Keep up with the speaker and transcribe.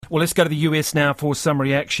Well, let's go to the US now for some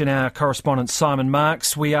reaction. Our correspondent Simon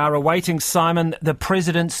Marks. We are awaiting, Simon, the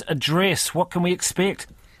President's address. What can we expect?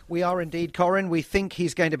 We are indeed, Corin. We think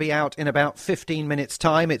he's going to be out in about 15 minutes'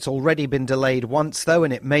 time. It's already been delayed once, though,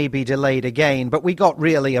 and it may be delayed again. But we got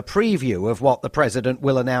really a preview of what the President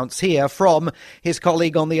will announce here from his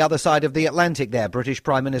colleague on the other side of the Atlantic there, British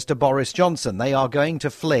Prime Minister Boris Johnson. They are going to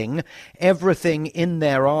fling everything in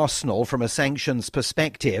their arsenal from a sanctions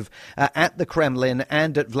perspective at the Kremlin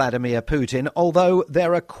and at Vladimir Putin, although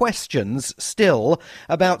there are questions still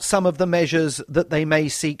about some of the measures that they may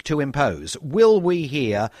seek to impose. Will we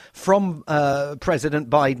hear from President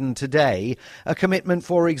Biden today a commitment,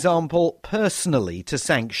 for example, personally to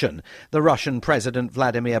sanction the Russian President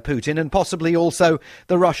Vladimir Putin and possibly also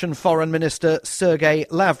the Russian Foreign Minister Sergei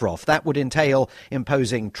Lavrov? That would entail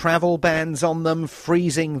imposing travel bans on them,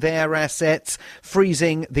 freezing their assets,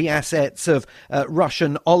 freezing the assets of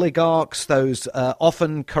Russian oligarchs, those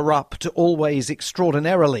often corrupt, always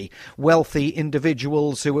extraordinarily wealthy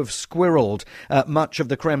individuals who have squirreled much of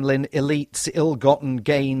the Kremlin elite's ill-gotten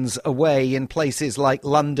gains away in places like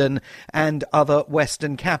London and other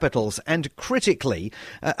Western capitals. And critically,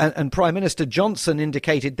 and Prime Minister Johnson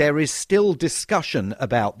indicated there is still discussion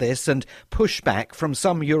about this and pushback from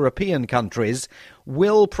some European countries.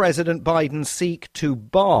 Will President Biden seek to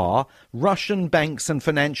bar Russian banks and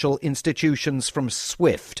financial institutions from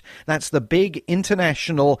SWIFT? That's the big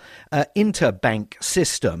international interbank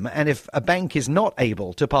system. And if a bank is not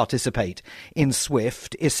able to participate in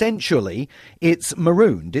SWIFT, essentially it's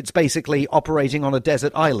marooned. It's basically operating on a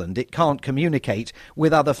desert island. It can't communicate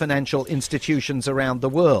with other financial institutions around the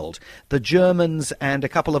world. The Germans and a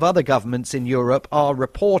couple of other governments in Europe are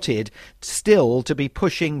reported still to be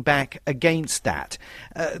pushing back against that.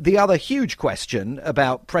 The other huge question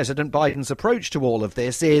about President Biden's approach to all of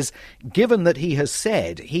this is, given that he has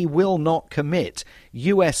said he will not commit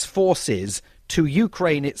US forces to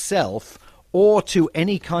Ukraine itself or to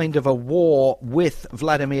any kind of a war with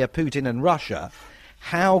Vladimir Putin and Russia,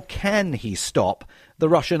 how can he stop the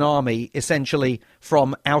Russian army essentially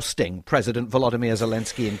from ousting President Volodymyr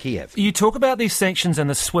Zelensky in Kiev? You talk about these sanctions and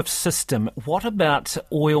the SWIFT system. What about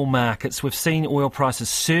oil markets? We've seen oil prices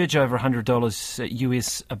surge over $100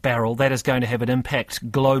 US a barrel. That is going to have an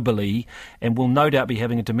impact globally and will no doubt be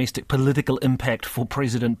having a domestic political impact for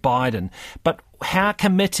President Biden. But how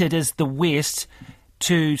committed is the West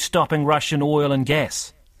to stopping Russian oil and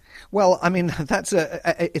gas? Well, I mean,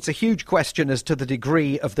 it's a huge question as to the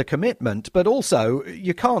degree of the commitment, but also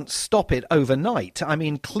you can't stop it overnight. I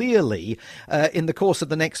mean, clearly, in the course of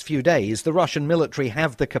the next few days, the Russian military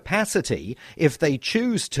have the capacity, if they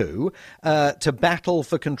choose to battle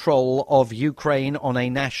for control of Ukraine on a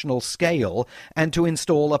national scale and to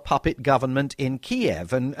install a puppet government in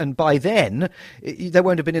Kiev. And by then, there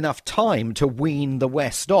won't have been enough time to wean the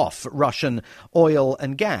West off Russian oil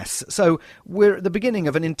and gas. So we're at the beginning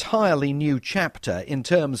of an entirely new chapter in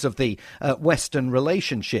terms of the Western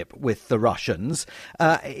relationship with the Russians.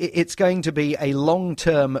 It's going to be a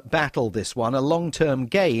long-term battle, this one, a long-term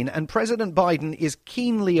gain, and President Biden is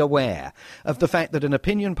keenly aware of the fact that an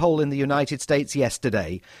opinion poll in the United States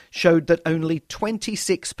yesterday showed that only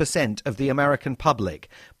 26% of the American public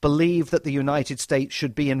believe that the United States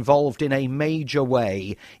should be involved in a major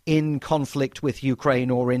way in conflict with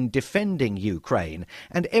Ukraine or in defending Ukraine.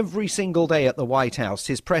 And every single day at the White House,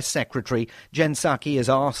 his press secretary, Jen Psaki, is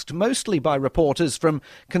asked, mostly by reporters from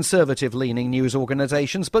conservative-leaning news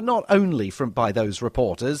organizations, but not only by those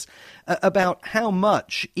reporters, about how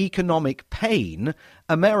much economic pain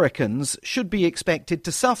Americans should be expected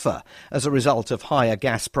to suffer as a result of higher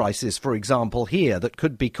gas prices, for example, here, that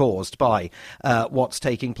could be caused by what's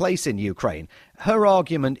taking place in Ukraine. Her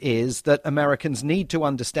argument is that Americans need to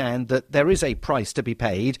understand that there is a price to be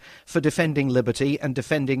paid for defending liberty and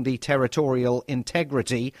defending the territorial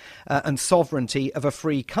integrity and sovereignty of a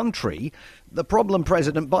free country. The problem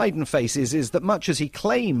President Biden faces is that much as he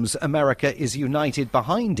claims America is united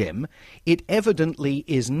behind him, it evidently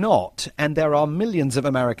is not. And there are millions of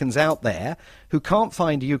Americans out there who can't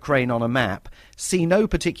find Ukraine on a map, see no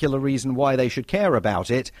particular reason why they should care about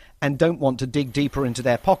it, and don't want to dig deeper into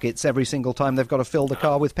their pockets every single time they've got to fill the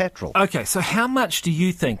car with petrol. OK, so how much do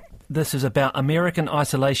you think this is about American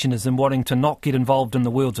isolationism wanting to not get involved in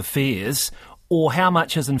the world's affairs, or how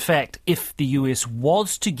much is, in fact, if the US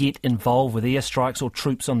was to get involved with airstrikes or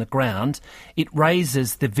troops on the ground, it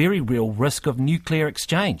raises the very real risk of nuclear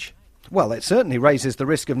exchange? Well, it certainly raises the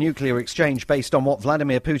risk of nuclear exchange based on what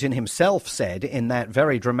Vladimir Putin himself said in that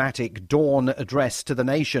very dramatic dawn address to the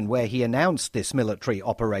nation where he announced this military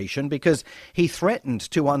operation, because he threatened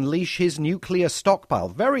to unleash his nuclear stockpile.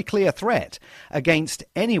 Very clear threat against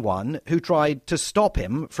anyone who tried to stop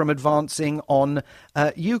him from advancing on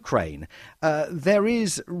Ukraine. There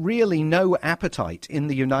is really no appetite in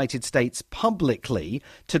the United States publicly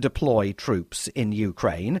to deploy troops in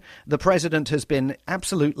Ukraine. The president has been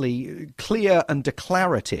absolutely clear and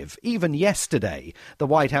declarative. Even yesterday, the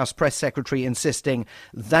White House press secretary insisting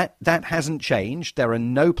that that hasn't changed. There are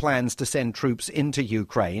no plans to send troops into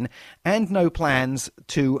Ukraine and no plans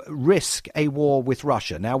to risk a war with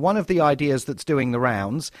Russia. Now, one of the ideas that's doing the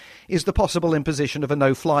rounds is the possible imposition of a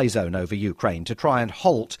no-fly zone over Ukraine to try and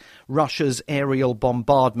halt Russia's aerial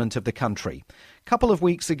bombardment of the country. A couple of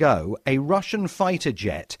weeks ago, a Russian fighter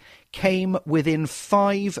jet came within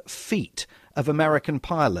 5 feet of American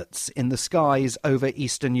pilots in the skies over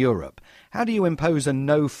Eastern Europe. How do you impose a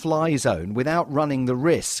no-fly zone without running the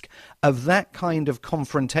risk of that kind of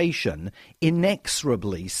confrontation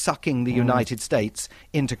inexorably sucking the United States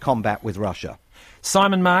into combat with Russia?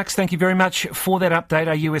 Simon Marks, thank you very much for that update,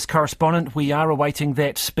 our US correspondent. We are awaiting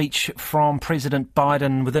that speech from President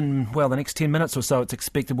Biden within, the next 10 minutes or so. It's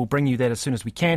expected. We'll bring you that as soon as we can.